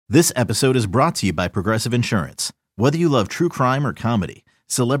This episode is brought to you by Progressive Insurance. Whether you love true crime or comedy,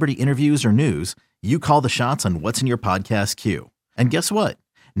 celebrity interviews or news, you call the shots on what's in your podcast queue. And guess what?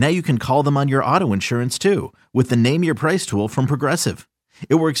 Now you can call them on your auto insurance too with the Name Your Price tool from Progressive.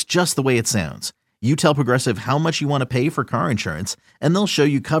 It works just the way it sounds. You tell Progressive how much you want to pay for car insurance, and they'll show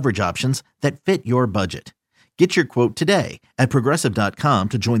you coverage options that fit your budget. Get your quote today at Progressive.com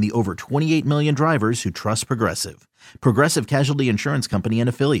to join the over 28 million drivers who trust Progressive. Progressive Casualty Insurance Company and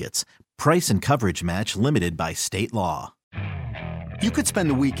Affiliates. Price and coverage match limited by state law. You could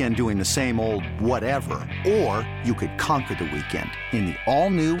spend the weekend doing the same old whatever, or you could conquer the weekend in the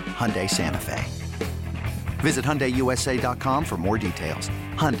all-new Hyundai Santa Fe. Visit HyundaiUSA.com for more details.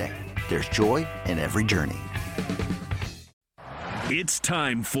 Hyundai, there's joy in every journey. It's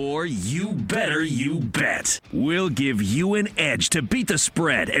time for You Better You Bet. We'll give you an edge to beat the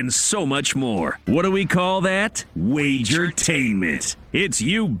spread and so much more. What do we call that? Wagertainment. It's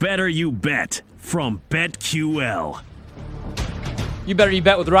You Better You Bet from BetQL. You Better You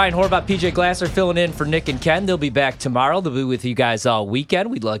Bet with Ryan Horvath, PJ Glasser filling in for Nick and Ken. They'll be back tomorrow. They'll be with you guys all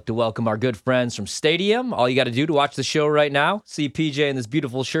weekend. We'd like to welcome our good friends from Stadium. All you got to do to watch the show right now, see PJ in this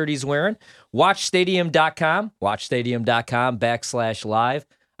beautiful shirt he's wearing. WatchStadium.com. WatchStadium.com/live.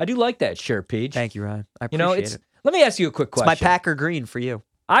 I do like that shirt, PJ. Thank you, Ryan. I appreciate it. Let me ask you a quick question. It's my Packer green for you.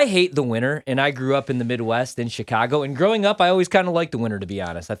 I hate the winter, and I grew up in the Midwest in Chicago. And growing up, I always kind of liked the winter, to be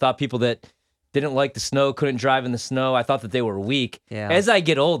honest. I thought people that didn't like the snow, couldn't drive in the snow. I thought that they were weak. Yeah. As I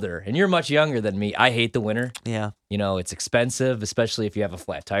get older, and you're much younger than me, I hate the winter. Yeah. You know, it's expensive, especially if you have a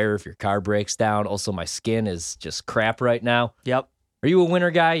flat tire, if your car breaks down. Also, my skin is just crap right now. Yep. Are you a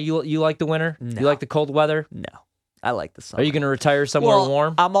winter guy? You like the winter? No. You like the cold weather? No. I like the summer. Are you going to retire somewhere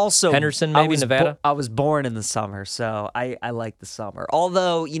warm? I'm also Henderson, maybe Nevada? I was born in the summer, so I like the summer.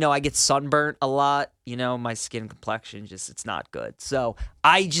 Although, I get sunburnt a lot. My skin complexion it's not good. So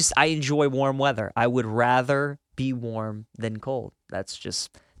I enjoy warm weather. I would rather be warm than cold. That's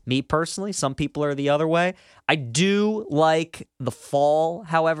just me personally. Some people are the other way. I do like the fall,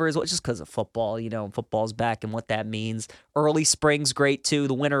 however, as well, just because of football. Football's back and what that means. Early spring's great too.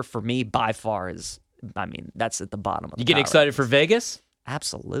 The winter for me by far that's at the bottom of the You get excited for Vegas?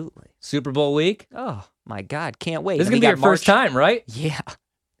 Absolutely. Super Bowl week? Oh, my God. Can't wait. This is going to be your first time, right? Yeah.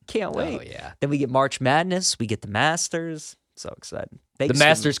 Can't wait. Oh, yeah. Then we get March Madness. We get the Masters. So excited. The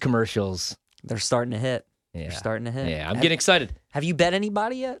Masters commercials. They're starting to hit. Yeah. They're starting to hit. Yeah, I'm getting excited. Have you bet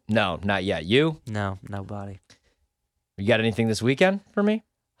anybody yet? No, not yet. You? No, nobody. You got anything this weekend for me?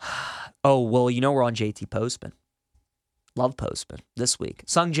 Oh, well, we're on JT Postman. Love Postman this week.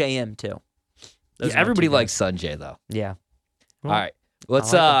 Sung JM, too. Yeah, everybody likes Sanjay, though. Yeah. All right.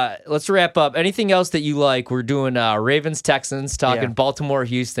 Let's wrap up. Anything else that you like? We're doing Ravens, Texans, talking Baltimore,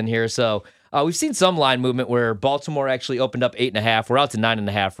 Houston here. So we've seen some line movement where Baltimore actually opened up 8.5. We're out to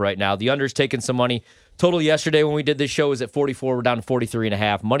 9.5 right now. The under's taking some money. Total yesterday when we did this show was at 44. We're down to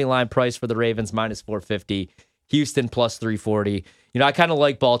 43.5. Money line price for the Ravens minus 450. Houston plus 340. I kind of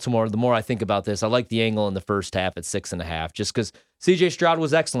like Baltimore. The more I think about this, I like the angle in the first half at 6.5, just because C.J. Stroud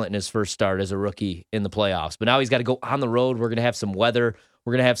was excellent in his first start as a rookie in the playoffs. But now he's got to go on the road. We're going to have some weather.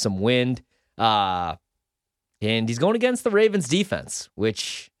 We're going to have some wind. And he's going against the Ravens defense,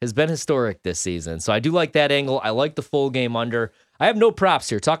 which has been historic this season. So I do like that angle. I like the full game under. I have no props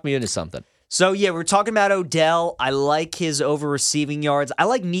here. Talk me into something. So, we're talking about Odell. I like his over receiving yards. I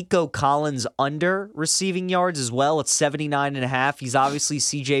like Nico Collins under receiving yards as well. It's 79.5. He's obviously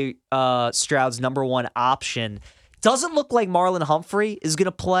C.J. Stroud's number one option. Doesn't look like Marlon Humphrey is going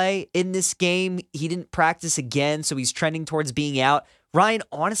to play in this game. He didn't practice again, so he's trending towards being out. Ryan,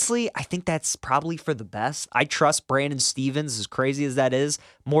 honestly, I think that's probably for the best. I trust Brandon Stevens, as crazy as that is,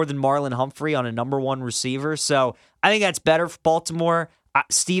 more than Marlon Humphrey on a number one receiver. So I think that's better for Baltimore.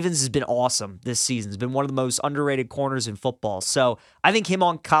 Stevens has been awesome this season. He's been one of the most underrated corners in football. So I think him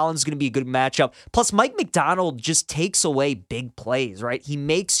on Collins is going to be a good matchup. Plus, Mike McDonald just takes away big plays, right? He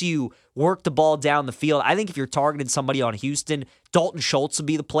makes you work the ball down the field. I think if you're targeting somebody on Houston, Dalton Schultz would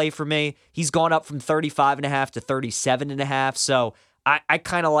be the play for me. He's gone up from 35.5 to 37.5. So I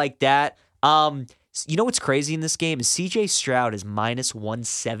kind of like that. What's crazy in this game is C.J. Stroud is minus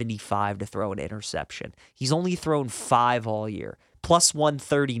 175 to throw an interception. He's only thrown 5 all year. Plus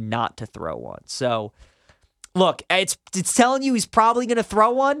 130 not to throw one. So, look, it's telling you he's probably going to throw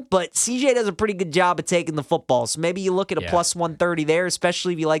one, but CJ does a pretty good job of taking the football. So maybe you look at a plus 130 there,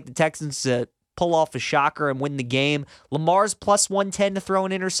 especially if you like the Texans to pull off a shocker and win the game. Lamar's plus 110 to throw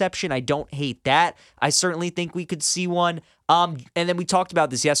an interception. I don't hate that. I certainly think we could see one. And then we talked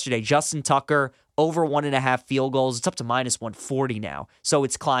about this yesterday. Justin Tucker, over 1.5 field goals. It's up to minus 140 now. So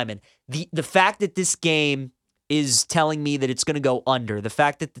it's climbing. The fact that this game is telling me that it's going to go under. The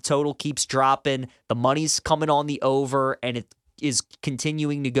fact that the total keeps dropping, the money's coming on the over, and it is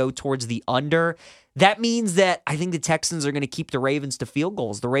continuing to go towards the under, that means that I think the Texans are going to keep the Ravens to field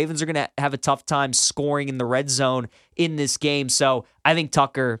goals. The Ravens are going to have a tough time scoring in the red zone in this game. So I think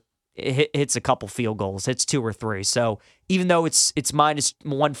Tucker hits a couple field goals, hits 2 or 3. So even though it's minus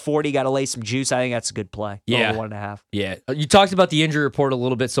 140, got to lay some juice. I think that's a good play. Yeah. Over 1.5. Yeah. You talked about the injury report a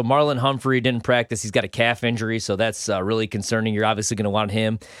little bit. So Marlon Humphrey didn't practice. He's got a calf injury, so that's really concerning. You're obviously going to want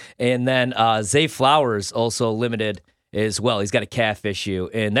him. And then Zay Flowers also limited as well. He's got a calf issue.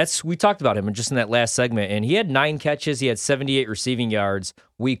 And we talked about him just in that last segment. And he had 9 catches. He had 78 receiving yards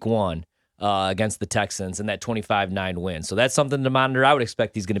week 1. Against the Texans and that 25-9 win. So that's something to monitor. I would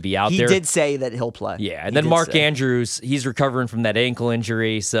expect he's going to be out there. He did say that he'll play. Yeah, and then Mark Andrews, he's recovering from that ankle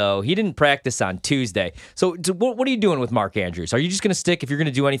injury, so he didn't practice on Tuesday. So what are you doing with Mark Andrews? Are you just going to stick, if you're going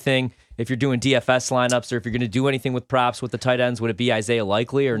to do anything, if you're doing DFS lineups or if you're going to do anything with props with the tight ends, would it be Isaiah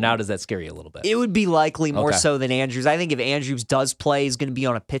Likely, or now does that scare you a little bit? It would be Likely more so than Andrews. I think if Andrews does play, he's going to be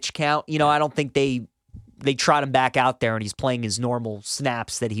on a pitch count. I don't think they trot him back out there and he's playing his normal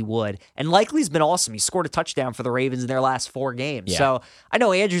snaps that he would. And Likely's been awesome. He scored a touchdown for the Ravens in their last 4 games. Yeah. So I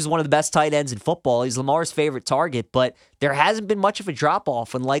know Andrews is one of the best tight ends in football. He's Lamar's favorite target, but there hasn't been much of a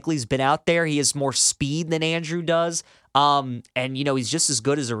drop-off when Likely's been out there. He has more speed than Andrew does. And, he's just as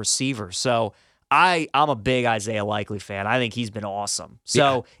good as a receiver. So I'm a big Isaiah Likely fan. I think he's been awesome.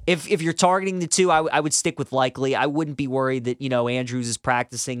 So if you're targeting the two, I would stick with Likely. I wouldn't be worried that, Andrews is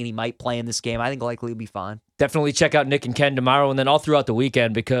practicing and he might play in this game. I think Likely will be fine. Definitely check out Nick and Ken tomorrow and then all throughout the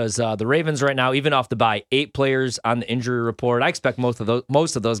weekend because the Ravens right now, even off the bye, 8 players on the injury report. I expect most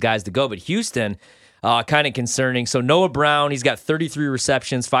of those guys to go, but Houston, kind of concerning. So Noah Brown, he's got 33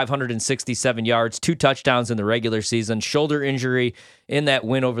 receptions, 567 yards, 2 touchdowns in the regular season, shoulder injury in that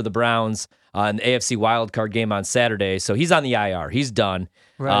win over the Browns in the AFC wildcard game on Saturday. So he's on the IR. He's done.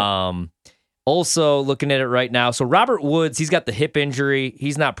 Right. Also looking at it right now. So Robert Woods, he's got the hip injury.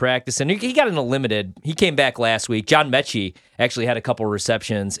 He's not practicing. He got in a limited. He came back last week. John Mechie actually had a couple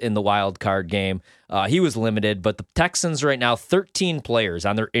receptions in the wild card game. He was limited, but the Texans right now, 13 players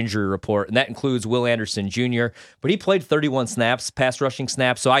on their injury report, and that includes Will Anderson Jr., but he played 31 snaps, pass rushing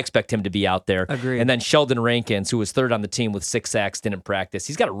snaps, so I expect him to be out there. Agreed. And then Sheldon Rankins, who was 3rd on the team with 6 sacks, didn't practice.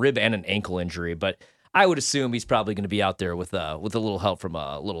 He's got a rib and an ankle injury, but I would assume he's probably going to be out there with a little help from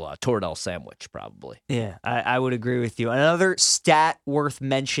a little Toradell sandwich, probably. Yeah, I would agree with you. Another stat worth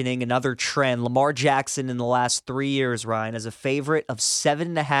mentioning, another trend, Lamar Jackson in the last 3 years, Ryan, as a favorite of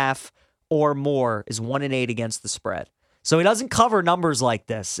 7.5 or more is 1-8 against the spread. So he doesn't cover numbers like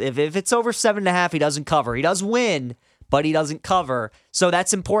this. If it's over 7.5, he doesn't cover. He does win, but he doesn't cover. So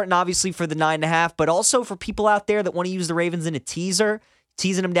that's important, obviously, for the 9.5, but also for people out there that want to use the Ravens in a teaser,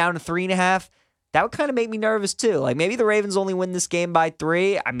 teasing them down to 3.5. That would kind of make me nervous, too. Like, maybe the Ravens only win this game by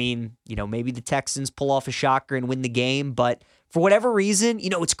 3. I mean, maybe the Texans pull off a shocker and win the game. But for whatever reason,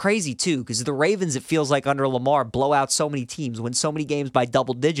 it's crazy, too, because the Ravens, it feels like under Lamar, blow out so many teams, win so many games by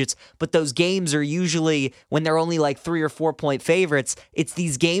double digits. But those games are usually when they're only like 3 or 4 point favorites. It's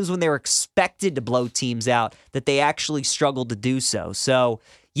these games when they're expected to blow teams out that they actually struggle to do so. So,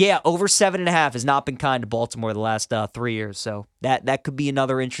 yeah, over 7.5 has not been kind to Baltimore the last 3 years. So that could be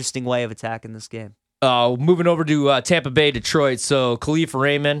another interesting way of attacking this game. Moving over to Tampa Bay, Detroit. So Khalif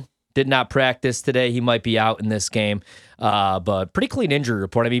Raymond did not practice today. He might be out in this game. But pretty clean injury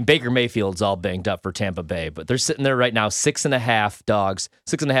report. I mean, Baker Mayfield's all banged up for Tampa Bay, but they're sitting there right now,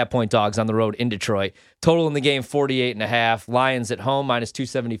 6.5 point dogs on the road in Detroit. Total in the game, 48.5. Lions at home, minus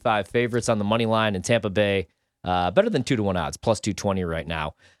 275 favorites on the money line, and Tampa Bay better than 2-1 odds, plus 220 right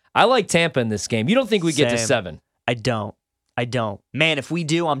now. I like Tampa in this game. You don't think we get to 7? I don't. Man, if we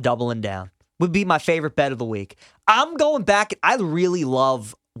do, I'm doubling down. Would be my favorite bet of the week. I'm going back. I really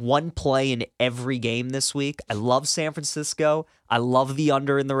love one play in every game this week. I love San Francisco. I love the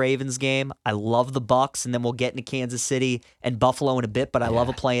under in the Ravens game. I love the Bucs, and then we'll get into Kansas City and Buffalo in a bit, but I love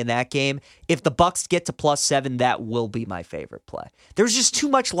a play in that game. If the Bucs get to plus 7, that will be my favorite play. There's just too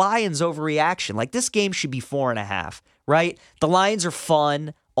much Lions overreaction. Like, this game should be 4.5, right? The Lions are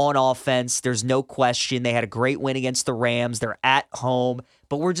fun on offense. There's no question. They had a great win against the Rams. They're at home,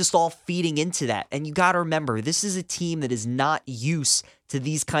 but we're just all feeding into that. And you got to remember, this is a team that is not used to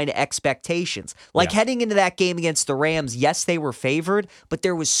these kind of expectations. Like heading into that game against the Rams, yes, they were favored, but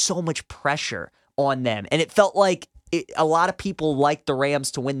there was so much pressure on them. And it felt like a lot of people liked the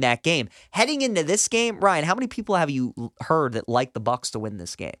Rams to win that game. Heading into this game, Ryan, how many people have you heard that like the Bucs to win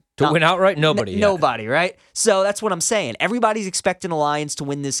this game? To win outright? Nobody. Nobody, right? So that's what I'm saying. Everybody's expecting the Lions to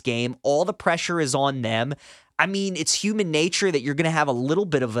win this game. All the pressure is on them. I mean, it's human nature that you're going to have a little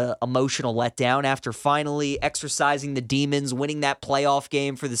bit of an emotional letdown after finally exercising the demons, winning that playoff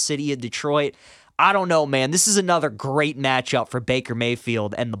game for the city of Detroit. I don't know, man. This is another great matchup for Baker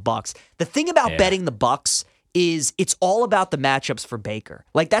Mayfield and the Bucs. The thing about betting the Bucs is it's all about the matchups for Baker.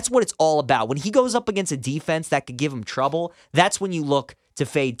 Like, that's what it's all about. When he goes up against a defense that could give him trouble, that's when you look to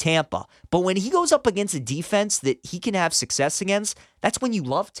fade Tampa. But when he goes up against a defense that he can have success against, that's when you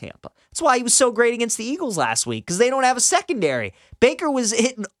love Tampa. That's why he was so great against the Eagles last week, because they don't have a secondary. Baker was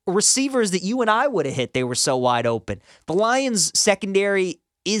hitting receivers that you and I would have hit. They were so wide open. The Lions' secondary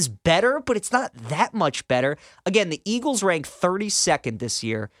is better, but it's not that much better. Again, the Eagles ranked 32nd this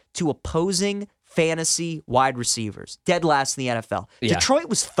year to opposing fantasy wide receivers. Dead last in the NFL. Yeah. Detroit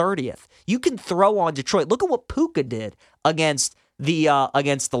was 30th. You can throw on Detroit. Look at what Puka did against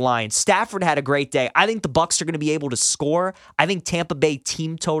the Lions. Stafford had a great day. I think the Bucs are going to be able to score. I think Tampa Bay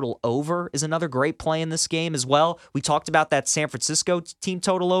team total over is another great play in this game as well. We talked about that San Francisco team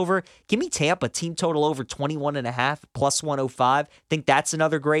total over. Give me Tampa team total over 21.5 plus 105. Think that's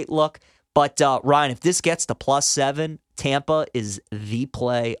another great look. But Ryan, if this gets to +7, Tampa is the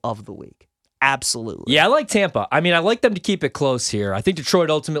play of the week. Absolutely. Yeah, I like Tampa. I mean, I like them to keep it close here. I think Detroit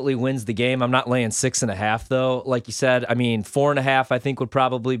ultimately wins the game. I'm not laying 6.5, though. Like you said, I mean, 4.5, I think would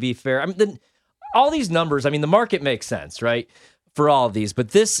probably be fair. I mean, all these numbers, I mean, the market makes sense, right? For all of these, but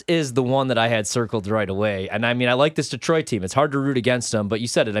this is the one that I had circled right away. And I mean, I like this Detroit team. It's hard to root against them, but you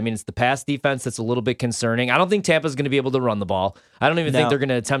said it. I mean, it's the pass defense that's a little bit concerning. I don't think Tampa's going to be able to run the ball. I don't even think they're going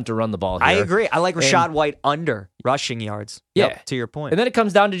to attempt to run the ball here. I agree. I like Rachaad White under rushing yards. Yeah. Yep, to your point. And then it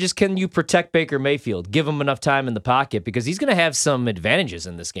comes down to just, can you protect Baker Mayfield? Give him enough time in the pocket, because he's going to have some advantages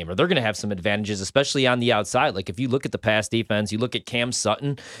in this game, or they're going to have some advantages, especially on the outside. Like, if you look at the pass defense, you look at Cam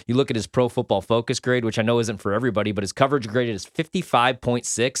Sutton, you look at his Pro Football Focus grade, which I know isn't for everybody, but his coverage grade is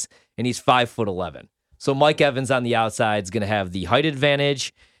 55.6, and he's 5'11". So Mike Evans on the outside is going to have the height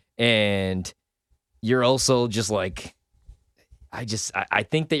advantage, and you're also just like, I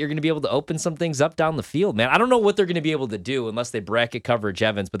think that you're going to be able to open some things up down the field, man. I don't know what they're going to be able to do unless they bracket coverage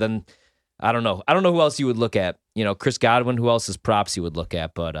Evans, but then I don't know. I don't know who else you would look at. You know, Chris Godwin, who else's props you would look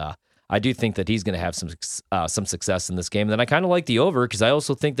at, but I do think that he's going to have some success in this game. And then I kind of like the over, because I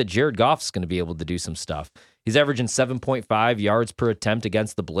also think that Jared Goff's going to be able to do some stuff. He's averaging 7.5 yards per attempt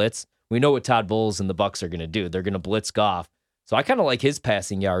against the blitz. We know what Todd Bowles and the Bucs are going to do. They're going to blitz Goff. So I kind of like his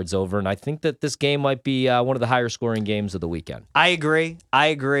passing yards over, and I think that this game might be one of the higher scoring games of the weekend. I agree.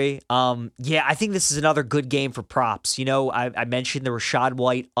 Yeah, I think this is another good game for props. You know, I mentioned the Rachaad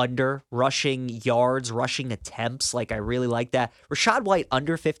White under rushing yards, rushing attempts. Like, I really like that. Rachaad White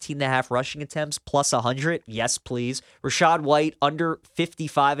under 15.5 rushing attempts plus 100. Yes, please. Rachaad White under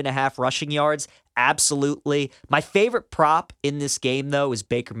 55.5 rushing yards. Absolutely. My favorite prop in this game, though, is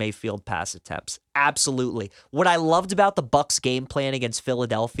Baker Mayfield pass attempts. Absolutely. What I loved about the Bucs game plan against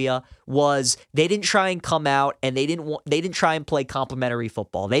Philadelphia was they didn't try and come out and they didn't try and play complimentary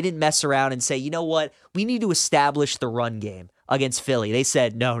football. They didn't mess around and say, you know what, we need to establish the run game against Philly. They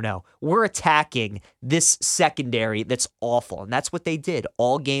said, no, we're attacking this secondary that's awful. And that's what they did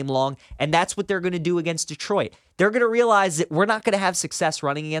all game long. And that's what they're going to do against Detroit. They're going to realize that we're not going to have success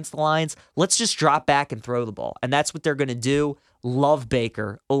running against the Lions. Let's just drop back and throw the ball. And that's what they're going to do. Love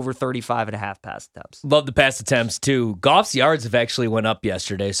Baker over 35.5 pass attempts. Love the pass attempts too. Goff's yards have actually went up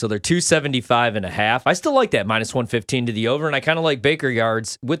yesterday, so they're 275.5. I still like that minus 115 to the over, and I kind of like Baker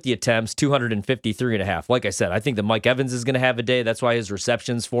yards with the attempts 253.5. Like I said, I think that Mike Evans is going to have a day. That's why his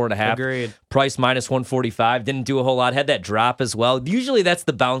receptions 4.5. Agreed. Price minus 145. Didn't do a whole lot. Had that drop as well. Usually that's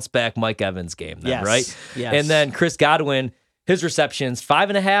the bounce back Mike Evans game, then, yes. Right? Yes. And then Chris Godwin. His receptions,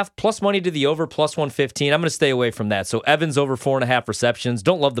 5.5, plus money to the over, plus 115. I'm going to stay away from that. So Evans over 4.5 receptions.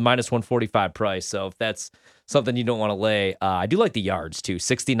 Don't love the minus 145 price. So if that's something you don't want to lay, I do like the yards too.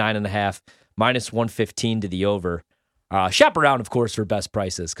 69.5, minus 115 to the over. Shop around, of course, for best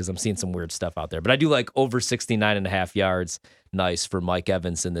prices, because I'm seeing some weird stuff out there. But I do like over 69.5 yards. Nice for Mike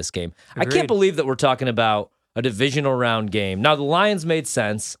Evans in this game. Agreed. I can't believe that we're talking about a divisional round game. Now, the Lions made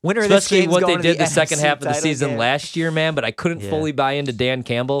sense, Winner of especially this what they going did to the the second NFC half of the title season game. last year, man, but I couldn't fully buy into Dan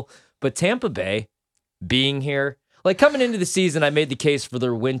Campbell. But Tampa Bay being here, like coming into the season, I made the case for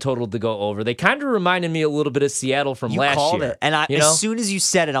their win total to go over. They kind of reminded me a little bit of Seattle from last year. You called it. And as soon as you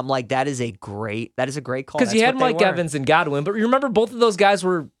said it, I'm like, that is a great call. Because you had Mike Evans and Godwin, but remember both of those guys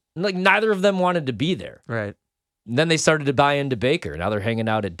were, like, neither of them wanted to be there. Right. And then they started to buy into Baker. Now they're hanging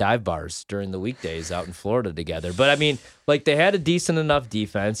out at dive bars during the weekdays out in Florida together. But, I mean, like, they had a decent enough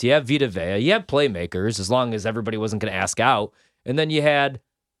defense. You have Vita Vea. You have playmakers, as long as everybody wasn't going to ask out. And then you had,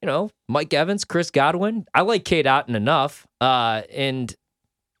 you know, Mike Evans, Chris Godwin. I like Cade Otton enough. And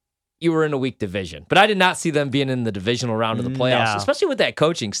you were in a weak division. But I did not see them being in the divisional round of the playoffs, especially with that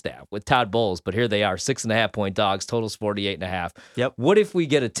coaching staff, with Todd Bowles. But here they are, 6.5-point dogs, totals 48.5. Yep. What if we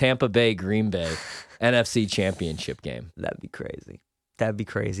get a Tampa Bay Green Bay NFC championship game? That'd be crazy. That'd be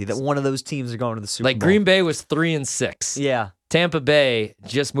crazy. That one of those teams are going to the Super Bowl. Like Green Bay was 3-6. Yeah. Tampa Bay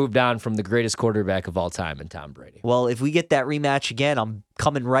just moved on from the greatest quarterback of all time in Tom Brady. Well, if we get that rematch again, I'm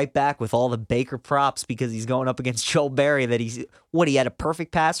coming right back with all the Baker props because he's going up against Joel Berry. He had a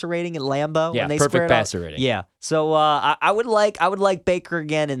perfect passer rating at Lambeau. Yeah, when they perfect passer rating. Yeah, so I would like Baker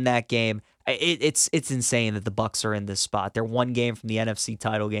again in that game. It's insane that the Bucs are in this spot. They're one game from the NFC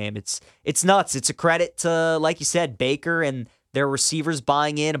title game. It's nuts. It's a credit to, like you said, Baker and their receivers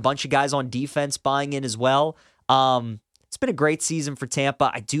buying in, a bunch of guys on defense buying in as well. It's been a great season for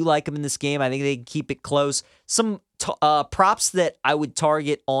Tampa. I do like them in this game. I think they can keep it close. Some props that I would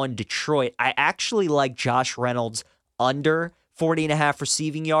target on Detroit. I actually like Josh Reynolds under 40.5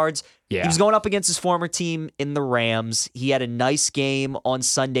 receiving yards. Yeah. He was going up against his former team in the Rams. He had a nice game on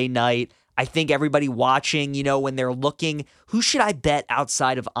Sunday night. I think everybody watching, when they're looking, who should I bet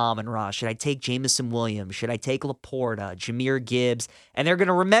outside of Amon-Ra? Should I take Jameson Williams? Should I take Laporta, Jahmyr Gibbs? And they're going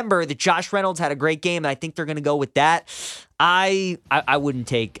to remember that Josh Reynolds had a great game, and I think they're going to go with that. I wouldn't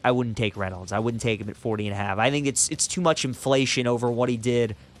take Reynolds. I wouldn't take him at 40.5. I think it's too much inflation over what he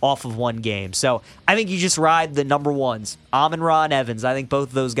did off of one game. So I think you just ride the number ones, Amon-Ra and Evans. I think both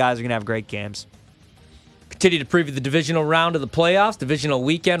of those guys are going to have great games. Continue to preview the divisional round of the playoffs, divisional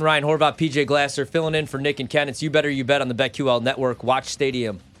weekend. Ryan Horvath, PJ Glasser filling in for Nick and Ken. It's You Better You Bet on the BetQL Network. Watch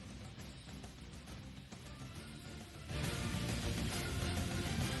Stadium.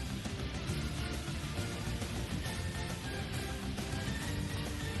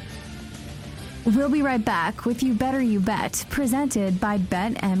 We'll be right back with You Better You Bet, presented by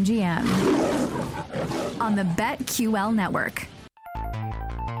BetMGM on the BetQL Network.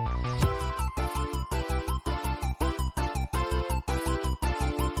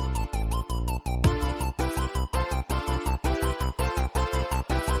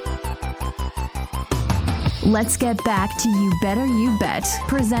 Let's get back to You Better You Bet,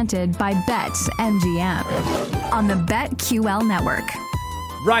 presented by BetMGM on the BetQL Network.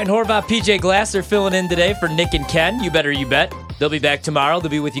 Ryan Horvath, PJ Glasser filling in today for Nick and Ken. You Better You Bet. They'll be back tomorrow. They'll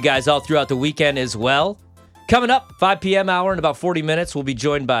be with you guys all throughout the weekend as well. Coming up, 5 p.m. hour in about 40 minutes, we'll be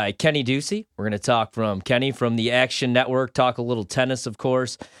joined by Kenny Ducey. We're going to talk from Kenny from the Action Network, talk a little tennis, of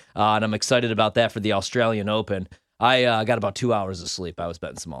course, and I'm excited about that for the Australian Open. I got about 2 hours of sleep. I was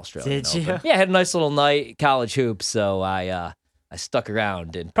betting some Australian Open. Did you? Yeah, I had a nice little night, college hoops, so I stuck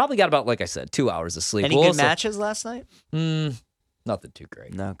around and probably got about, like I said, 2 hours of sleep. Any good matches last night? Nothing too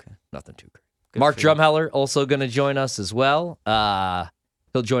great. Okay. Nothing too great. Good Mark for you. Drumheller also going to join us as well.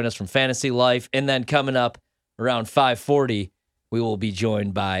 He'll join us from Fantasy Life. And then coming up around 5:40, we will be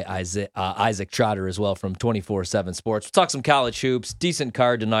joined by Isaac Trotter as well from 24/7 Sports. We'll talk some college hoops. Decent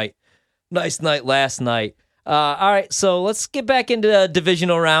card tonight. Nice night last night. All right, so let's get back into the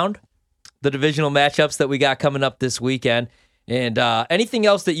divisional round, the divisional matchups that we got coming up this weekend. And anything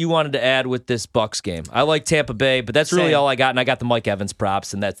else that you wanted to add with this Bucs game? I like Tampa Bay, but that's really Same. all I got, and I got the Mike Evans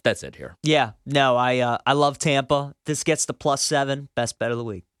props, and that's it here. Yeah, no, I love Tampa. This gets the +7, best bet of the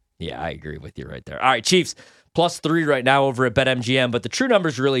week. Yeah, I agree with you right there. All right, Chiefs, +3 right now over at BetMGM, but the true number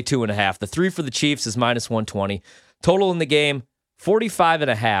is really 2.5. The 3 for the Chiefs is -120. Total in the game,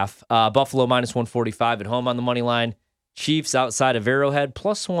 45.5. Buffalo -145 at home on the money line. Chiefs outside of Arrowhead,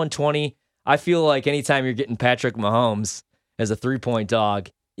 +120. I feel like anytime you're getting Patrick Mahomes as a 3-point dog,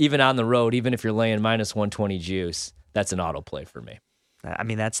 even on the road, even if you're laying -120 juice, that's an auto play for me. I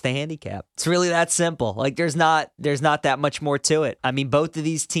mean, that's the handicap. It's really that simple. Like, there's not that much more to it. I mean, both of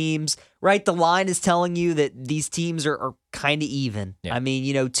these teams, right? The line is telling you that these teams are kind of even. Yeah. I mean,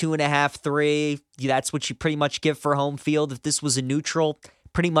 2.5, 3, that's what you pretty much give for home field. If this was a neutral,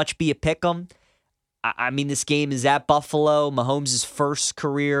 pretty much be a pick 'em. I mean, this game is at Buffalo. Mahomes' first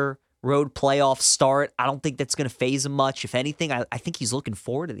career road playoff start. I don't think that's going to faze him much. If anything, I think he's looking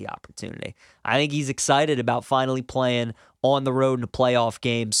forward to the opportunity. I think he's excited about finally playing on the road in a playoff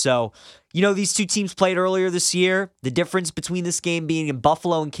game. So, these two teams played earlier this year. The difference between this game being in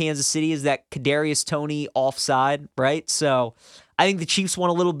Buffalo and Kansas City is that Kadarius Toney offside, right? So I think the Chiefs want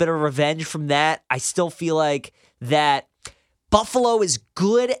a little bit of revenge from that. I still feel like that Buffalo, as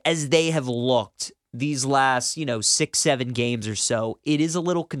good as they have looked these last, 6-7 games or so, it is a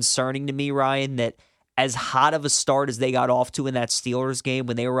little concerning to me, Ryan, that as hot of a start as they got off to in that Steelers game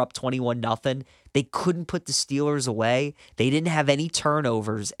when they were up 21-0, they couldn't put the Steelers away. They didn't have any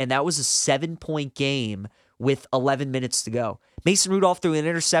turnovers, and that was a 7-point game with 11 minutes to go. Mason Rudolph threw an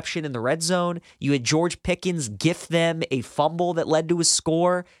interception in the red zone. You had George Pickens gift them a fumble that led to a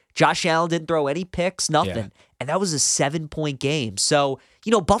score. Josh Allen didn't throw any picks, nothing. Yeah. And that was a 7-point game. So,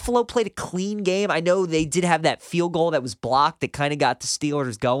 Buffalo played a clean game. I know they did have that field goal that was blocked that kind of got the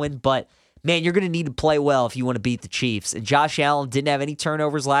Steelers going, but man, you're going to need to play well if you want to beat the Chiefs. And Josh Allen didn't have any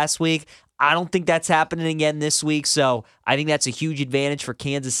turnovers last week. I don't think that's happening again this week, so I think that's a huge advantage for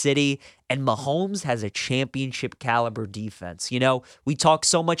Kansas City. And Mahomes has a championship caliber defense. We talk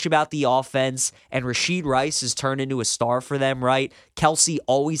so much about the offense, and Rashid Rice has turned into a star for them, right? Kelsey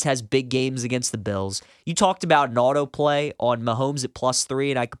always has big games against the Bills. You talked about an autoplay on Mahomes at +3,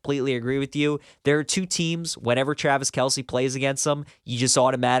 and I completely agree with you. There are two teams, whenever Travis Kelsey plays against them, you just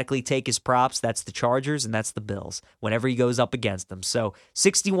automatically take his props. That's the Chargers, and that's the Bills, whenever he goes up against them. So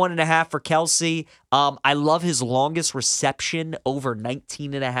 61.5 for Kelsey. I love his longest reception over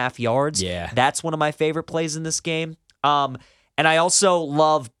 19.5 yards. Yeah. That's one of my favorite plays in this game. And I also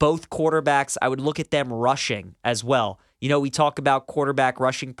love both quarterbacks. I would look at them rushing as well. We talk about quarterback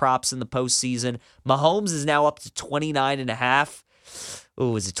rushing props in the postseason. Mahomes is now up to 29.5.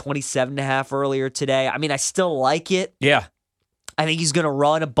 Oh, was it 27.5 earlier today? I mean, I still like it. Yeah. I think he's going to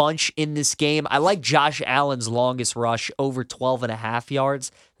run a bunch in this game. I like Josh Allen's longest rush over 12.5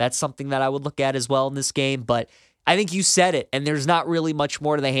 yards. That's something that I would look at as well in this game. But I think you said it, and there's not really much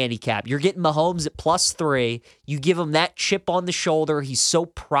more to the handicap. You're getting Mahomes at +3. You give him that chip on the shoulder. He's so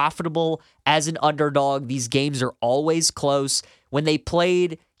profitable as an underdog. These games are always close. When they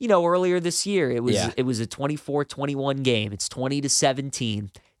played, earlier this year, it was a 24-21 game. It's 20-17.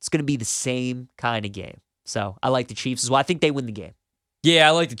 It's going to be the same kind of game. So I like the Chiefs as well. I think they win the game. Yeah,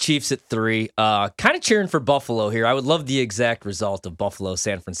 I like the Chiefs at 3. Kind of cheering for Buffalo here. I would love the exact result of Buffalo,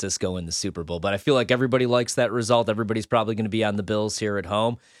 San Francisco in the Super Bowl, but I feel like everybody likes that result. Everybody's probably going to be on the Bills here at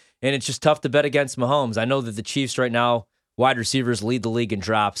home, and it's just tough to bet against Mahomes. I know that the Chiefs right now, wide receivers lead the league in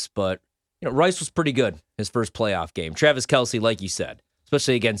drops, but Rice was pretty good his first playoff game. Travis Kelsey, like you said,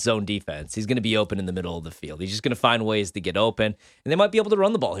 especially against zone defense, he's going to be open in the middle of the field. He's just going to find ways to get open, and they might be able to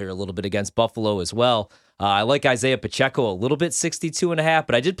run the ball here a little bit against Buffalo as well. I like Isaiah Pacheco a little bit, 62.5,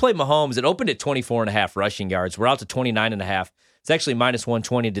 but I did play Mahomes. It opened at 24.5 rushing yards. We're out to 29.5. It's actually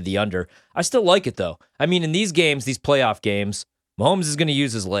 -120 to the under. I still like it, though. I mean, in these games, these playoff games, Mahomes is going to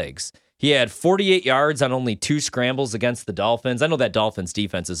use his legs. He had 48 yards on only 2 scrambles against the Dolphins. I know that Dolphins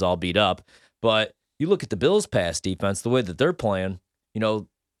defense is all beat up, but you look at the Bills' pass defense, the way that they're playing,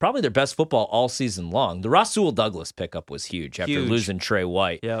 probably their best football all season long. The Rasul Douglas pickup was huge after losing Trey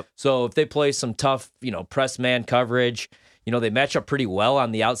White. Yep. So if they play some tough, press man coverage, they match up pretty well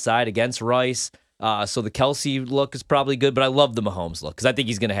on the outside against Rice. So the Kelsey look is probably good, but I love the Mahomes look because I think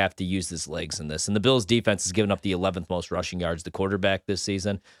he's going to have to use his legs in this. And the Bills' defense has given up the 11th most rushing yards to quarterback this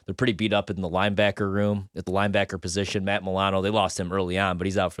season. They're pretty beat up in the linebacker room, at the linebacker position. Matt Milano, they lost him early on, but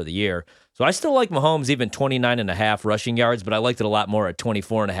he's out for the year. So I still like Mahomes even 29.5 rushing yards, but I liked it a lot more at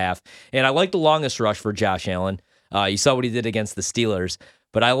 24.5. And I like the longest rush for Josh Allen. You saw what he did against the Steelers.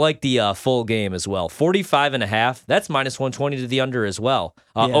 But I like the full game as well. 45.5, that's -120 to the under as well.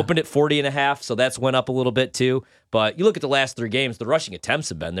 Opened at 40.5, so that's went up a little bit too. But you look at the last 3 games, the rushing attempts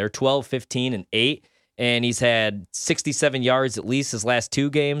have been there, 12, 15, and 8. And he's had 67 yards at least his last 2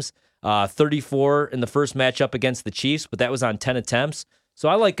 games, 34 in the first matchup against the Chiefs, but that was on 10 attempts. So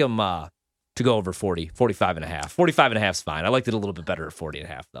I like him to go over 40, 45.5. 45.5 is fine. I liked it a little bit better at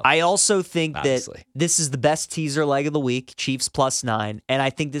 40.5, though. I also think that this is the best teaser leg of the week, Chiefs +9, and I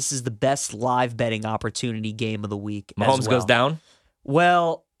think this is the best live betting opportunity game of the week. Mahomes goes down?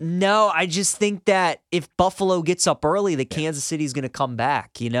 Well, no, I just think that if Buffalo gets up early, that Kansas City's going to come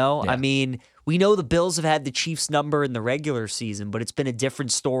back, Yeah. I mean, we know the Bills have had the Chiefs number in the regular season, but it's been a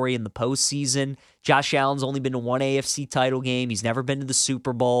different story in the postseason. Josh Allen's only been to 1 AFC title game. He's never been to the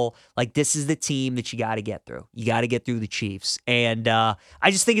Super Bowl. Like, this is the team that you got to get through. You got to get through the Chiefs. And I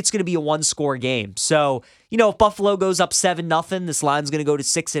just think it's going to be a 1-score game. So, if Buffalo goes up 7-0, this line's going to go to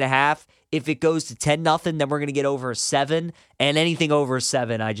 6.5. If it goes to 10-0, then we're going to get over a 7. And anything over a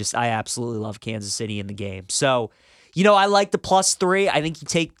 7, I absolutely love Kansas City in the game. So, I like the +3. I think you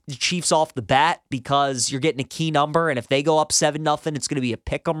take the Chiefs off the bat because you're getting a key number, and if they go up 7-0, it's going to be a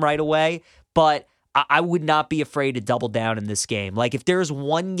pick 'em right away. But I would not be afraid to double down in this game. Like, if there's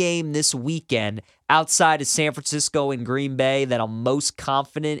one game this weekend outside of San Francisco and Green Bay that I'm most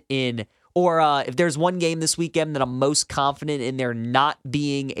confident in, or if there's one game this weekend that I'm most confident in there not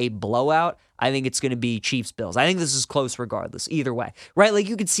being a blowout, I think it's going to be Chiefs-Bills. I think this is close regardless, either way. Right? Like,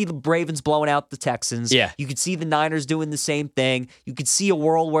 you could see the Ravens blowing out the Texans. Yeah. You could see the Niners doing the same thing. You could see a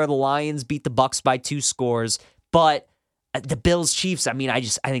world where the Lions beat the Bucs by 2 scores. But The Bills Chiefs. I mean, I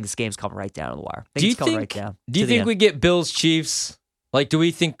think this game's coming right down to the wire. Do you think we get Bills Chiefs? Like, do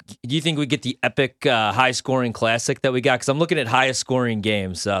you think we get the epic high scoring classic that we got? Because I'm looking at highest scoring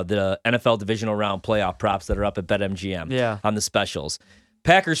games, the NFL divisional round playoff props that are up at BetMGM on the specials.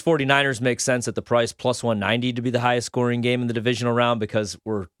 Packers 49ers makes sense at the price plus 190 to be the highest scoring game in the divisional round because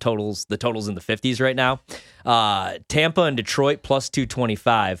the totals in the 50s right now. Tampa and Detroit plus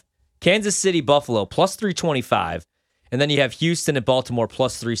 225. Kansas City Buffalo plus 325. And then you have Houston and Baltimore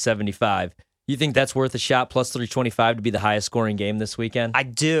plus 375. You think that's worth a shot, plus 325 to be the highest scoring game this weekend? I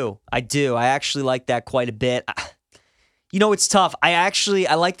do. I actually like that quite a bit. It's tough.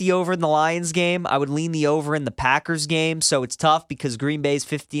 I like the over in the Lions game. I would lean the over in the Packers game. So it's tough because Green Bay's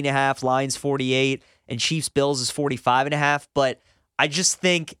 50.5, Lions 48, and Chiefs Bills is 45.5. But I just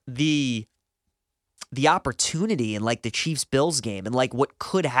think the opportunity in like the Chiefs Bills game and like what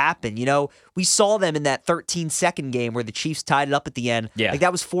could happen. We saw them in that 13-second game where the Chiefs tied it up at the end. Yeah. Like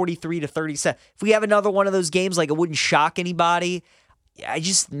that was 43-37. If we have another one of those games, like it wouldn't shock anybody.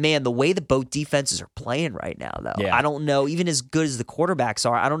 The way the both defenses are playing right now, though, I don't know. Even as good as the quarterbacks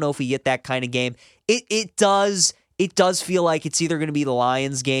are, I don't know if we get that kind of game. It does feel like it's either going to be the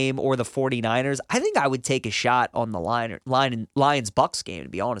Lions game or the 49ers. I think I would take a shot on the Lions-Bucks game, to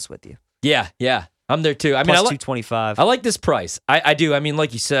be honest with you. Yeah. I'm there too. I mean, plus 225. I like this price. I do. I mean,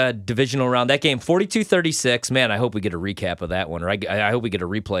 like you said, divisional round, that game, 42-36. Man, I hope we get a recap of that one, or I hope we get a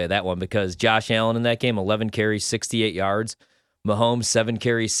replay of that one because Josh Allen in that game, 11 carries, 68 yards. Mahomes, 7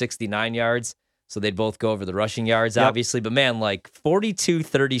 carries, 69 yards. So they'd both go over the rushing yards, obviously. But man, like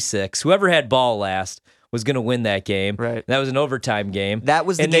 42-36. Whoever had ball last was going to win that game. Right. That was an overtime game. That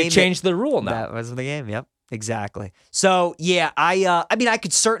was the game. And they changed the rule now. That was the game, yep. Exactly. So, yeah, I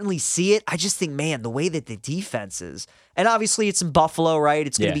could certainly see it. I just think, man, the way that the defense is, and obviously it's in Buffalo, right?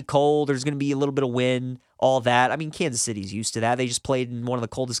 It's going to be cold. There's going to be a little bit of wind, all that. I mean, Kansas City's used to that. They just played in one of the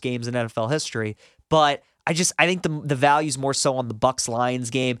coldest games in NFL history. But I think the value's more so on the Bucks-Lions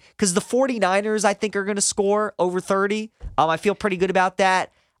game because the 49ers, I think, are going to score over 30. I feel pretty good about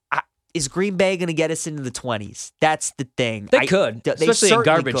that. Is Green Bay going to get us into the 20s? That's the thing. They could, especially in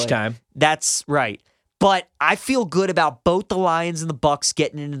garbage time. That's right. But I feel good about both the Lions and the Bucks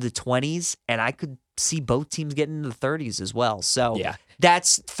getting into the 20s, and I could see both teams getting into the 30s as well. So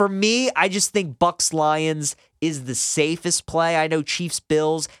that's, for me, I just think Bucks-Lions is the safest play. I know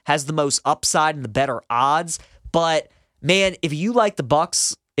Chiefs-Bills has the most upside and the better odds, but, man, if you like the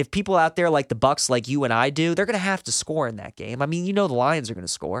Bucks, if people out there like the Bucks like you and I do, they're going to have to score in that game. I mean, the Lions are going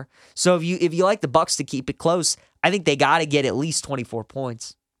to score. So if you like the Bucks to keep it close, I think they got to get at least 24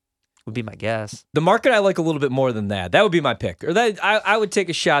 points. Would be my guess. The market I like a little bit more than that. That would be my pick. Or I would take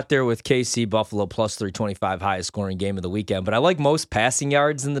a shot there with KC Buffalo plus 325 highest scoring game of the weekend. But I like most passing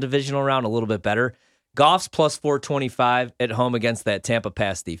yards in the divisional round a little bit better. Goff's plus 425 at home against that Tampa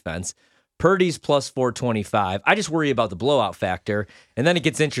pass defense. Purdy's plus 425. I just worry about the blowout factor. And then it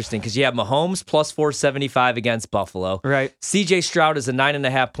gets interesting because you have Mahomes plus 475 against Buffalo. Right. CJ Stroud is a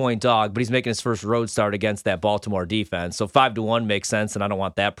 9.5-point dog, but he's making his first road start against that Baltimore defense. So 5-1 makes sense, and I don't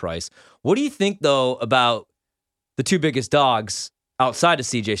want that price. What do you think, though, about the two biggest dogs outside of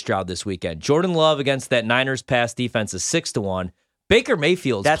CJ Stroud this weekend? Jordan Love against that Niners pass defense is 6-1. Baker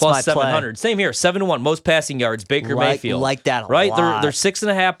Mayfield's plus 700. Same here, 7-1. Most passing yards, Mayfield. Like that a right? lot. They're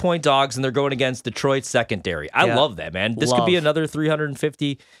 6.5-point dogs, and they're going against Detroit's secondary. I love that, man. This could be another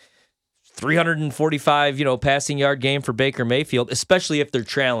 350, 345, passing yard game for Baker Mayfield, especially if they're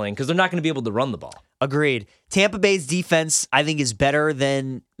trailing, because they're not going to be able to run the ball. Agreed. Tampa Bay's defense, I think, is better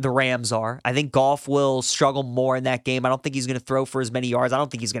than the Rams are. I think Goff will struggle more in that game. I don't think he's going to throw for as many yards. I don't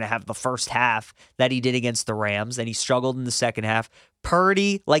think he's going to have the first half that he did against the Rams, and he struggled in the second half.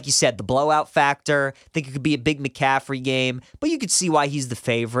 Purdy, like you said, the blowout factor. I think it could be a big McCaffrey game, but you could see why he's the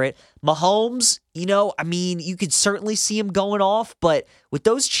favorite. Mahomes, you could certainly see him going off, but with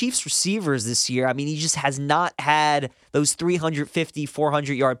those Chiefs receivers this year, he just has not had those 350,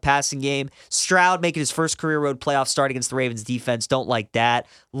 400-yard passing game. Stroud making his first career road playoff start against the Ravens defense. Don't like that.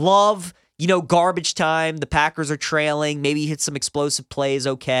 Love, garbage time. The Packers are trailing. Maybe he hits some explosive plays,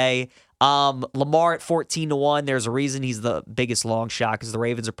 okay. Lamar at 14-1. There's a reason he's the biggest long shot because the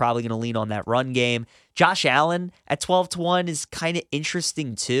Ravens are probably going to lean on that run game. Josh Allen at 12-1 is kind of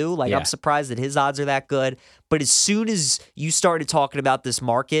interesting too. I'm surprised that his odds are that good. But as soon as you started talking about this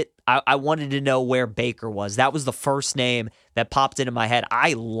market, I wanted to know where Baker was. That was the first name that popped into my head.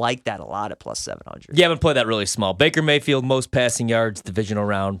 I like that a lot at plus 700. Yeah, I'm going to play that really small. Baker Mayfield, most passing yards, divisional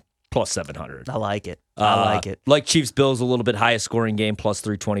round, plus 700. I like it. I like it. Like Chiefs Bills, a little bit highest scoring game, plus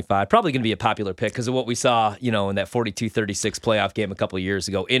 325. Probably going to be a popular pick because of what we saw, in that 42-36 playoff game a couple of years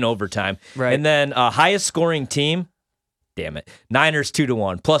ago in overtime. Right. And then highest scoring team, Damn it. Niners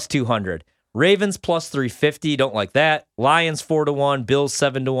 2-1, plus 200. Ravens plus 350. Don't like that. Lions 4-1. Bills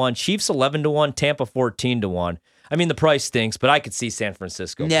 7-1. Chiefs 11-1. Tampa 14-1. I mean, the price stinks, but I could see San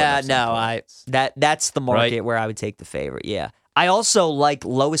Francisco. Yeah, no, that's the market where I would take the favorite. Yeah, I also like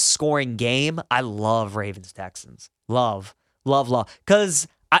lowest scoring game. I love Ravens Texans. Love, because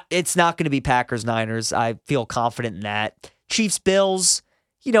it's not going to be Packers Niners. I feel confident in that. Chiefs Bills.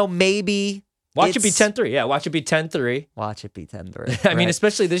 Maybe. Watch it be 10-3. Yeah, watch it be 10-3. Watch it be 10-3. I mean,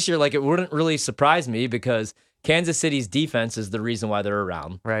 especially this year, like, it wouldn't really surprise me because Kansas City's defense is the reason why they're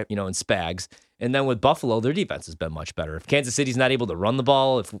around, right? In Spags. And then with Buffalo, their defense has been much better. If Kansas City's not able to run the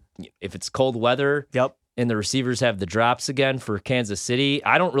ball, if it's cold weather, yep, and the receivers have the drops again for Kansas City,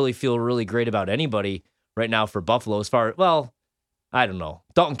 I don't really feel really great about anybody right now for Buffalo as far, well, I don't know.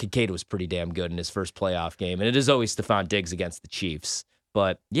 Dalton Kincaid was pretty damn good in his first playoff game, and it is always Stephon Diggs against the Chiefs.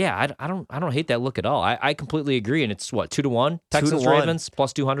 But yeah, I don't hate that look at all. I completely agree, and it's what 2-1 Texans 2-1. Ravens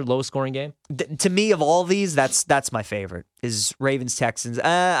plus 200 lowest scoring game. To me, of all these, that's my favorite is Ravens Texans.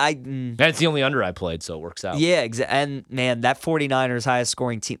 That's the only under I played, so it works out. Yeah, and man, that 49ers highest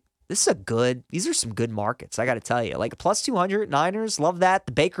scoring team. These are some good markets. I got to tell you, like plus 200 Niners, love that.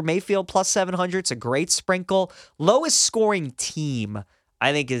 The Baker Mayfield plus 700, it's a great sprinkle. Lowest scoring team,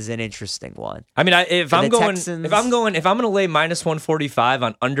 I think, is an interesting one. I mean, if I'm going to lay minus 145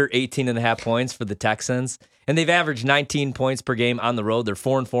 on under 18.5 points for the Texans, and they've averaged 19 points per game on the road. They're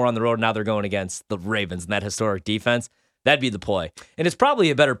 4-4 on the road. Now they're going against the Ravens and that historic defense. That'd be the play, and it's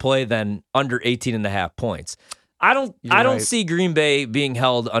probably a better play than under 18.5 points. I don't see Green Bay being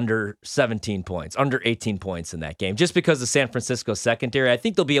held under 17 points, under 18 points in that game, just because of San Francisco secondary. I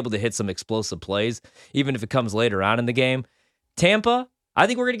think they'll be able to hit some explosive plays, even if it comes later on in the game. Tampa, I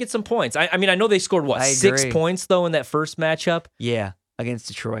think we're going to get some points. I mean, I know they scored, 6 points, though, in that first matchup? Yeah, against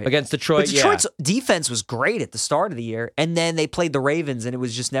Detroit. But Detroit's defense was great at the start of the year, and then they played the Ravens, and it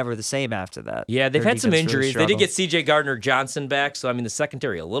was just never the same after that. Yeah, they've had some injuries. They did get C.J. Gardner-Johnson back, so, I mean, the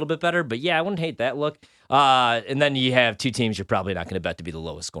secondary a little bit better. But, yeah, I wouldn't hate that look. And then you have two teams you're probably not going to bet to be the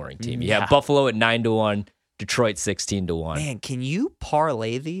lowest scoring team. You have Buffalo at 9-1, Detroit 16-1. Man, can you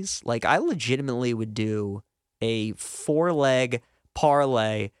parlay these? Like, I legitimately would do a 4-leg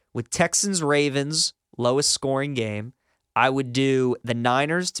parlay with Texans-Ravens, lowest scoring game. I would do the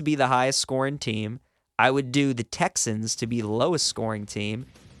Niners to be the highest scoring team. I would do the Texans to be the lowest scoring team.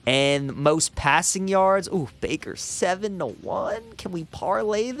 And most passing yards. Ooh, Baker 7-1. Can we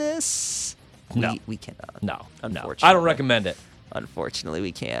parlay this? No. We cannot. No. Unfortunately. I don't recommend it. Unfortunately,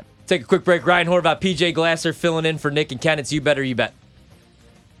 we can't. Take a quick break. Ryan Horvath, PJ Glasser filling in for Nick and Ken. It's You Better You Bet.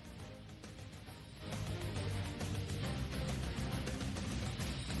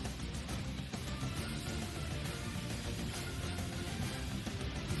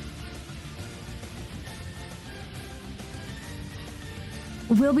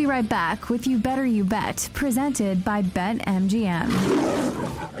 We'll be right back with You Better You Bet, presented by BetMGM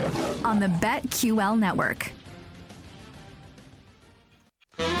on the BetQL network.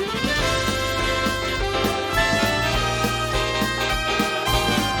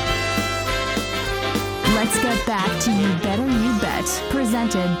 Let's get back to You Better You Bet,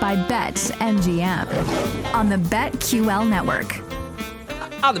 presented by BetMGM on the BetQL network.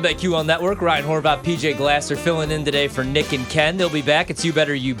 On the BetQL Network, Ryan Horvath, PJ Glasser filling in today for Nick and Ken. They'll be back. It's You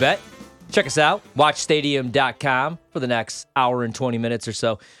Better You Bet. Check us out, watchstadium.com for the next hour and 20 minutes or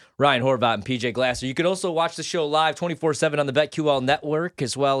so. Ryan Horvath and PJ Glasser. You can also watch the show live 24/7 on the BetQL Network,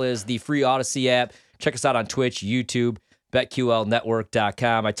 as well as the free Odyssey app. Check us out on Twitch, YouTube,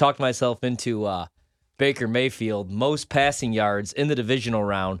 BetQLNetwork.com. I talked myself into Baker Mayfield, most passing yards in the divisional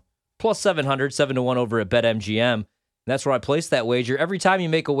round, plus 700, 7-1 over at BetMGM. That's where I placed that wager. Every time you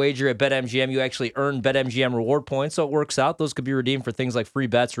make a wager at BetMGM, you actually earn BetMGM reward points, so it works out. Those could be redeemed for things like free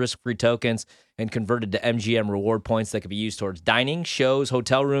bets, risk-free tokens, and converted to MGM reward points that could be used towards dining, shows,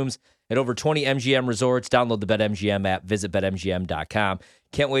 hotel rooms at over 20 MGM resorts. Download the BetMGM app. Visit BetMGM.com.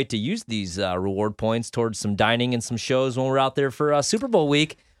 Can't wait to use these reward points towards some dining and some shows when we're out there for Super Bowl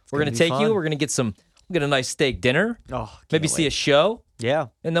week. We're going to take you. We're going to get a nice steak dinner. Maybe see a show. Yeah.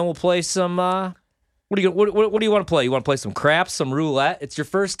 And then we'll play some... What do you want to play? You want to play some craps, some roulette? It's your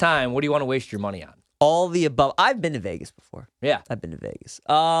first time. What do you want to waste your money on? All the above. I've been to Vegas before. Yeah. I've been to Vegas.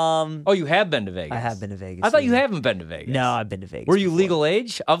 Oh, you have been to Vegas? I have been to Vegas. I thought you haven't been to Vegas. No, I've been to Vegas. Were you before. legal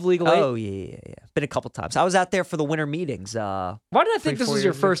age? Oh, yeah. Been a couple times. I was out there for the winter meetings. Why did I think this was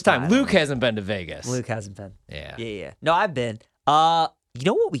your first time? Luke hasn't been to Vegas. Luke hasn't been. Yeah. No, I've been. You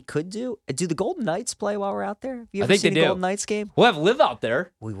know what we could do? Do the Golden Knights play while we're out there? Have you ever seen a Golden Knights game? We'll have Liv out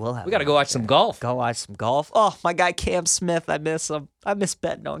there. We will have. We got to go watch some golf. Go watch some golf. Oh, my guy Cam Smith. I miss him. I miss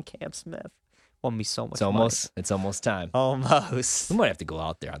betting on Cam Smith. Won me so much It's almost time. Almost. We might have to go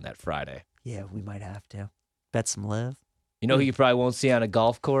out there on that Friday. Yeah, we might have to. Bet some live. You know who you probably won't see on a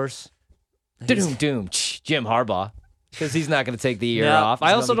golf course? Jim Harbaugh. Because he's not going to take the year off.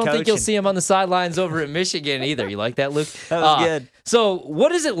 I also don't think you'll see him on the sidelines over at Michigan either. You like that, Luke? That was good. So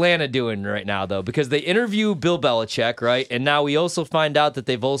what is Atlanta doing right now, though? Because they interview Bill Belichick, right? And now we also find out that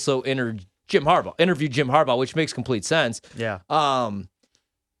they've also interviewed Jim Harbaugh, which makes complete sense. Yeah.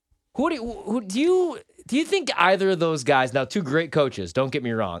 Who do you think either of those guys, now two great coaches, don't get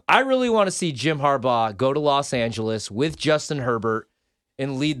me wrong. I really want to see Jim Harbaugh go to Los Angeles with Justin Herbert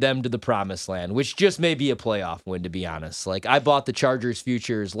and lead them to the promised land, which just may be a playoff win, to be honest. Like, I bought the Chargers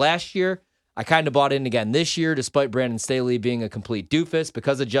futures last year. I kind of bought in again this year, despite Brandon Staley being a complete doofus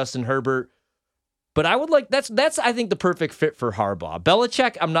because of Justin Herbert. But I would like that's I think the perfect fit for Harbaugh.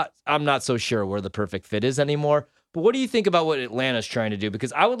 Belichick, I'm not so sure where the perfect fit is anymore. But what do you think about what Atlanta's trying to do?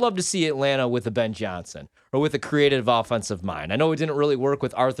 Because I would love to see Atlanta with a Ben Johnson or with a creative offensive mind. I know it didn't really work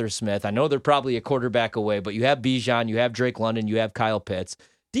with Arthur Smith. I know they're probably a quarterback away, but you have Bijan, you have Drake London, you have Kyle Pitts.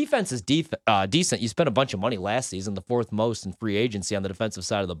 Defense is decent. You spent a bunch of money last season, the fourth most in free agency on the defensive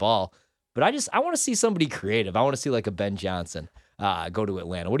side of the ball. But I want to see somebody creative. I want to see like a Ben Johnson go to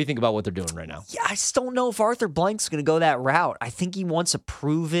Atlanta. What do you think about what they're doing right now? Yeah, I just don't know if Arthur Blank's going to go that route. I think he wants a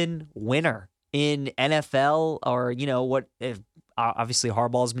proven winner in NFL or, what if obviously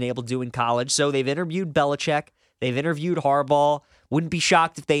Harbaugh's been able to do in college. So they've interviewed Belichick. They've interviewed Harbaugh. Wouldn't be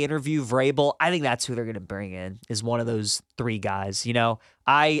shocked if they interview Vrabel. I think that's who they're going to bring in is one of those three guys.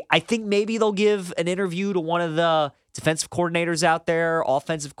 I think maybe they'll give an interview to one of the defensive coordinators out there,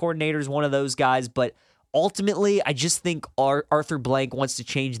 offensive coordinators, one of those guys. But ultimately, I just think Arthur Blank wants to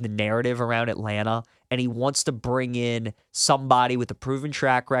change the narrative around Atlanta, and he wants to bring in somebody with a proven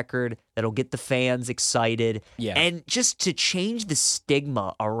track record that'll get the fans excited, and just to change the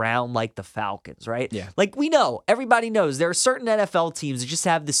stigma around like the Falcons, right? Yeah. Like everybody knows there are certain NFL teams that just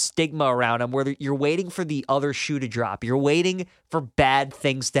have the stigma around them where you're waiting for the other shoe to drop. You're waiting for bad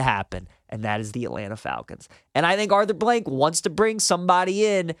things to happen. And that is the Atlanta Falcons. And I think Arthur Blank wants to bring somebody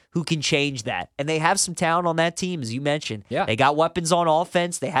in who can change that. And they have some talent on that team, as you mentioned. Yeah. They got weapons on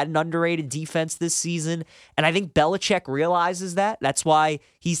offense. They had an underrated defense this season. And I think Belichick realizes that. That's why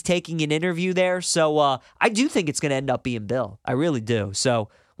he's taking an interview there. So I do think it's going to end up being Bill. I really do. So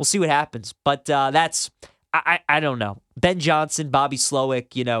we'll see what happens. But I don't know. Ben Johnson, Bobby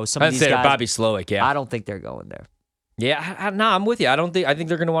Slowick, some of these guys. Bobby Slowick, yeah. I don't think they're going there. Yeah, I'm with you. I think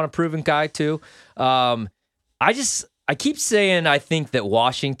they're going to want a proven guy too. I keep saying I think that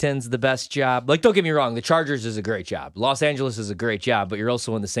Washington's the best job. Like, don't get me wrong, the Chargers is a great job. Los Angeles is a great job, but you're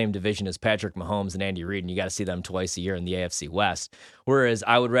also in the same division as Patrick Mahomes and Andy Reid, and you got to see them twice a year in the AFC West. Whereas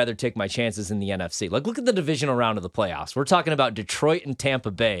I would rather take my chances in the NFC. Like, look at the divisional round of the playoffs. We're talking about Detroit and Tampa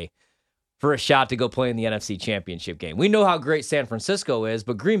Bay for a shot to go play in the NFC Championship game. We know how great San Francisco is,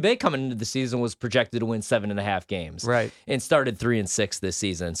 but Green Bay coming into the season was projected to win 7.5 games. Right. And started 3-6 this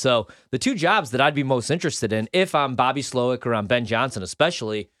season. So the two jobs that I'd be most interested in, if I'm Bobby Slowick or I'm Ben Johnson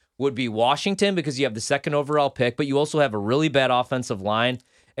especially, would be Washington because you have the second overall pick, but you also have a really bad offensive line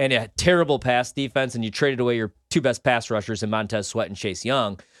and a terrible pass defense, and you traded away your two best pass rushers in Montez Sweat and Chase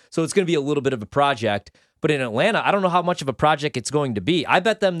Young. So it's going to be a little bit of a project. But in Atlanta, I don't know how much of a project it's going to be. I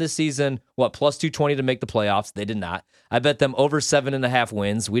bet them this season, plus 220 to make the playoffs. They did not. I bet them over 7.5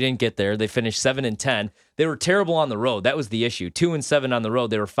 wins. We didn't get there. They finished 7-10. They were terrible on the road. That was the issue. 2-7 on the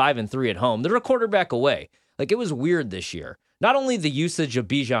road. They were 5-3 at home. They're a quarterback away. Like, it was weird this year. Not only the usage of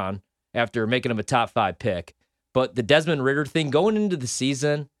Bijan after making him a top 5 pick, but the Desmond Ridder thing going into the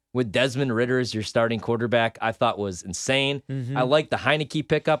season with Desmond Ridder as your starting quarterback, I thought was insane. Mm-hmm. I liked the Heineke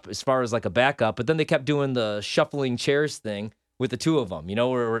pickup as far as like a backup, but then they kept doing the shuffling chairs thing with the two of them,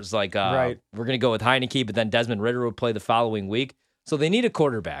 where it's like, we're going to go with Heineke, but then Desmond Ridder would play the following week. So they need a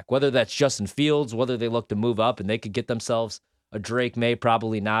quarterback, whether that's Justin Fields, whether they look to move up and they could get themselves a Drake May,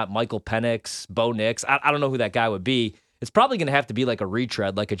 probably not, Michael Penix, Bo Nix. I don't know who that guy would be. It's probably going to have to be like a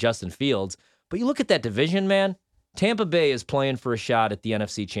retread, like a Justin Fields. But you look at that division, man. Tampa Bay is playing for a shot at the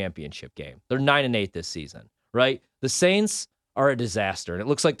NFC Championship game. They're 9-8 this season, right? The Saints are a disaster, and it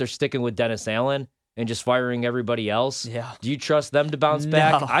looks like they're sticking with Dennis Allen and just firing everybody else. Yeah. Do you trust them to bounce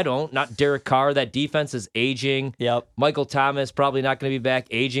back? I don't. Not Derek Carr. That defense is aging. Yep. Michael Thomas probably not going to be back,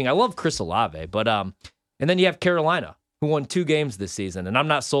 aging. I love Chris Olave, but and then you have Carolina, who won 2 games this season, and I'm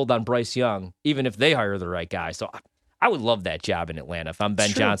not sold on Bryce Young, even if they hire the right guy. So I would love that job in Atlanta if I'm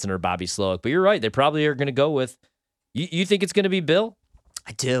Ben Johnson or Bobby Slowick. But you're right. They probably are going to go with. You think it's going to be Bill?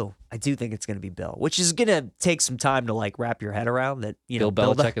 I do. I do think it's going to be Bill, which is going to take some time to like wrap your head around that. Bill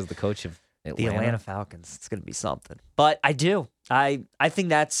Belichick is the coach of Atlanta. The Atlanta Falcons. It's going to be something. But I do. I think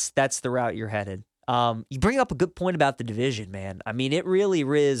that's the route you're headed. You bring up a good point about the division, man. I mean, it really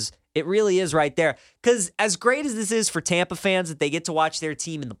is. It really is right there. Because as great as this is for Tampa fans that they get to watch their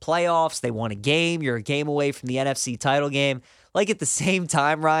team in the playoffs, they won a game. You're a game away from the NFC title game. Like at the same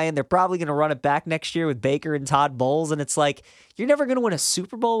time, Ryan, they're probably going to run it back next year with Baker and Todd Bowles. And it's like, you're never going to win a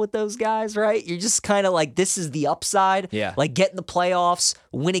Super Bowl with those guys, right? You're just kind of like, this is the upside. Yeah. Like get in the playoffs,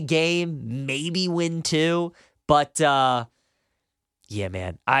 win a game, maybe win two. But, yeah,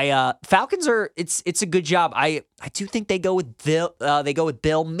 man. Falcons are it's a good job. I do think they go with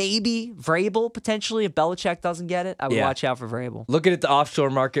Bill. Maybe Vrabel potentially if Belichick doesn't get it. I would watch out for Vrabel. Looking at the offshore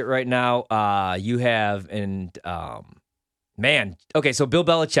market right now, you have so Bill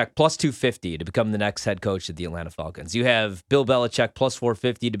Belichick plus 250 to become the next head coach of the Atlanta Falcons. You have Bill Belichick plus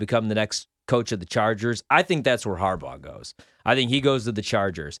 450 to become the next coach of the Chargers. I think that's where Harbaugh goes. I think he goes to the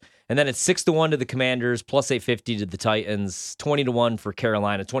Chargers. And then it's 6-1 to the Commanders, plus 850 to the Titans, 20-1 for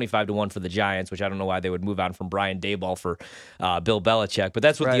Carolina, 25-1 for the Giants, which I don't know why they would move on from Brian Daboll for Bill Belichick. But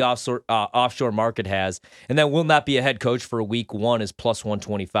that's what the offshore market has. And then will not be a head coach for week one is plus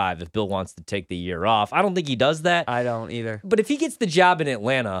 125 if Bill wants to take the year off. I don't think he does that. I don't either. But if he gets the job in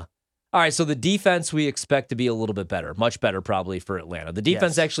Atlanta, all right, so the defense we expect to be a little bit better, much better probably for Atlanta. The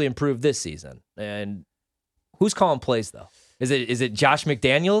defense actually improved this season. And who's calling plays, though? Is it Josh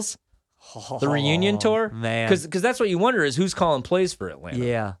McDaniels? The reunion tour? Man. Because that's what you wonder is who's calling plays for Atlanta.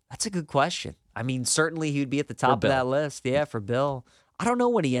 Yeah, that's a good question. I mean, certainly he would be at the top of that list. Yeah, for Bill. I don't know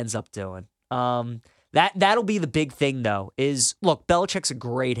what he ends up doing. That'll be the big thing, though, is, look, Belichick's a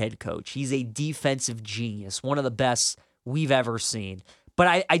great head coach. He's a defensive genius, one of the best we've ever seen.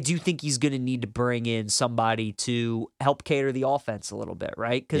 But I do think he's going to need to bring in somebody to help cater the offense a little bit,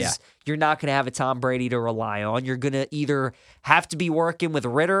 right? Because you're not going to have a Tom Brady to rely on. You're going to either have to be working with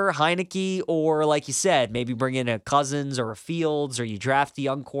Ritter, Heineke, or like you said, maybe bring in a Cousins or a Fields, or you draft a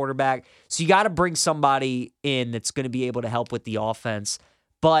young quarterback. So you got to bring somebody in that's going to be able to help with the offense.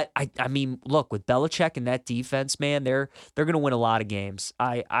 But, I mean, look, with Belichick and that defense, man, they're going to win a lot of games.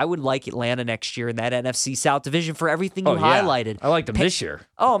 I would like Atlanta next year in that NFC South division for everything you highlighted. I liked them this year.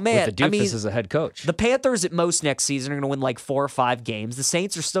 Oh, man. With the doofus as a head coach. The Panthers at most next season are going to win like 4 or 5 games. The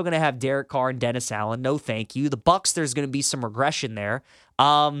Saints are still going to have Derek Carr and Dennis Allen. No thank you. The Bucs, there's going to be some regression there.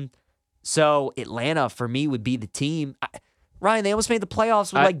 So Atlanta, for me, would be the team. Ryan, they almost made the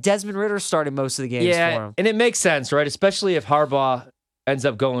playoffs with like Desmond Ritter starting most of the games for them. And it makes sense, right? Especially if Harbaugh ends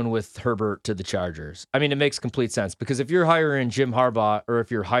up going with Herbert to the Chargers. I mean, it makes complete sense because if you're hiring Jim Harbaugh or if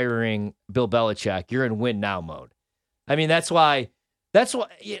you're hiring Bill Belichick, you're in win now mode. I mean, that's why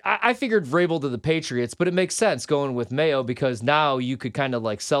I figured Vrabel to the Patriots, but it makes sense going with Mayo because now you could kind of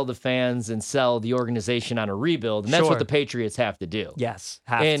like sell the fans and sell the organization on a rebuild, and that's what the Patriots have to do. Yes,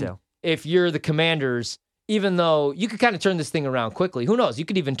 have to. If you're the Commanders, even though you could kind of turn this thing around quickly, who knows? You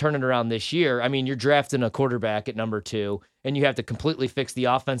could even turn it around this year. I mean, you're drafting a quarterback at number 2, and you have to completely fix the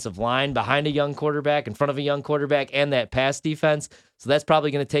offensive line behind a young quarterback, in front of a young quarterback, and that pass defense. So that's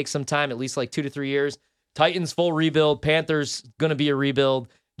probably going to take some time, at least like 2 to 3 years. Titans, full rebuild. Panthers, going to be a rebuild.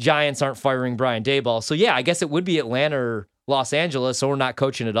 Giants aren't firing Brian Daboll. So, yeah, I guess it would be Atlanta or Los Angeles, or not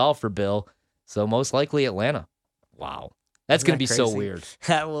coaching at all for Bill. So most likely Atlanta. Wow. That's going to be crazy? so weird.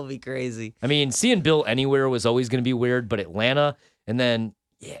 That will be crazy. I mean, seeing Bill anywhere was always going to be weird, but Atlanta, and then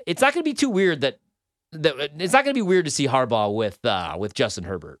it's not going to be too weird that it's not going to be weird to see Harbaugh with Justin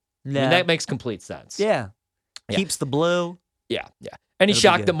Herbert. Nah. I mean, that makes complete sense. Yeah. Keeps the blue. Yeah. Any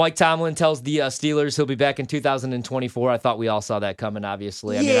shock that Mike Tomlin tells the Steelers he'll be back in 2024? I thought we all saw that coming,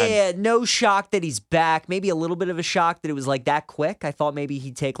 obviously. No shock that he's back. Maybe a little bit of a shock that it was like that quick. I thought maybe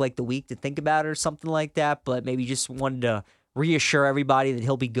he'd take like the week to think about it or something like that, but maybe just wanted to reassure everybody that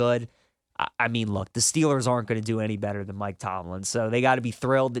he'll be good. I mean, look, the Steelers aren't going to do any better than Mike Tomlin, so they got to be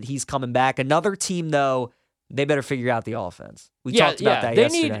thrilled that he's coming back. Another team, though, they better figure out the offense. We talked about that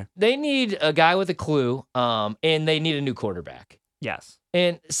yesterday. They need a guy with a clue, and they need a new quarterback. Yes.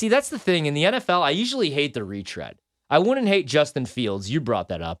 And see, that's the thing. In the NFL, I usually hate the retread. I wouldn't hate Justin Fields. You brought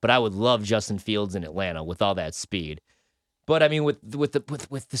that up, but I would love Justin Fields in Atlanta with all that speed. But I mean, with the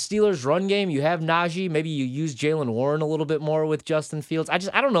Steelers' run game, you have Najee. Maybe you use Jalen Warren a little bit more with Justin Fields. I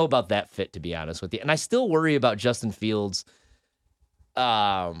don't know about that fit, to be honest with you. And I still worry about Justin Fields,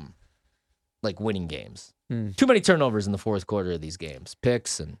 like winning games. Too many turnovers in the fourth quarter of these games,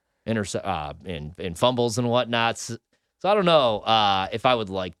 picks and and fumbles and whatnot. So I don't know if I would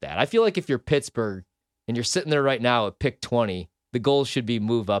like that. I feel like if you're Pittsburgh and you're sitting there right now at pick 20, the goal should be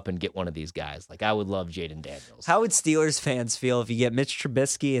move up and get one of these guys. Like, I would love Jaden Daniels. How would Steelers fans feel if you get Mitch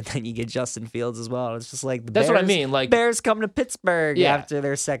Trubisky and then you get Justin Fields as well? It's just like That's Bears, what I mean. Like, Bears come to Pittsburgh Yeah. after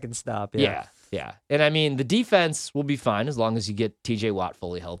their second stop. Yeah. And I mean, the defense will be fine as long as you get TJ Watt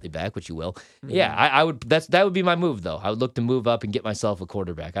fully healthy back, which you will. Yeah, I would. That would be my move, though. I would look to move up and get myself a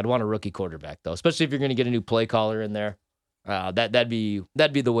quarterback. I'd want a rookie quarterback, though, especially if you're going to get a new play caller in there. That'd be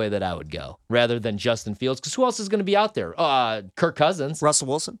the way that I would go, rather than Justin Fields. Because who else is going to be out there? Kirk Cousins, Russell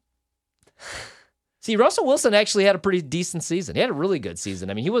Wilson. See, Russell Wilson actually had a pretty decent season. He had a really good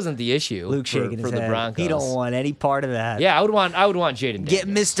season. I mean, he wasn't the issue. Luke shaking for his the head. Broncos. He don't want any part of that. Yeah, I would want Jaden. Get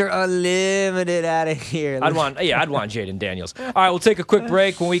Mr. Unlimited out of here. I'd want Jaden Daniels. All right, we'll take a quick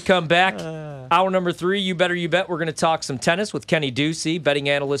break. When we come back, hour number 3, You Better You Bet. We're going to talk some tennis with Kenny Ducey, betting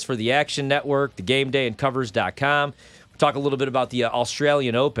analyst for the Action Network, the Game Day, and Covers.com. We'll talk a little bit about the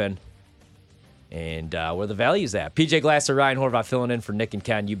Australian Open and where the value's at. PJ Glasser, Ryan Horvath filling in for Nick and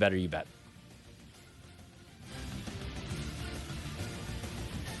Ken. You Better You Bet.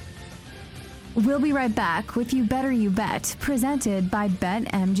 We'll be right back with You Better You Bet, presented by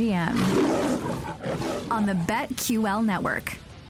BetMGM on the BetQL network.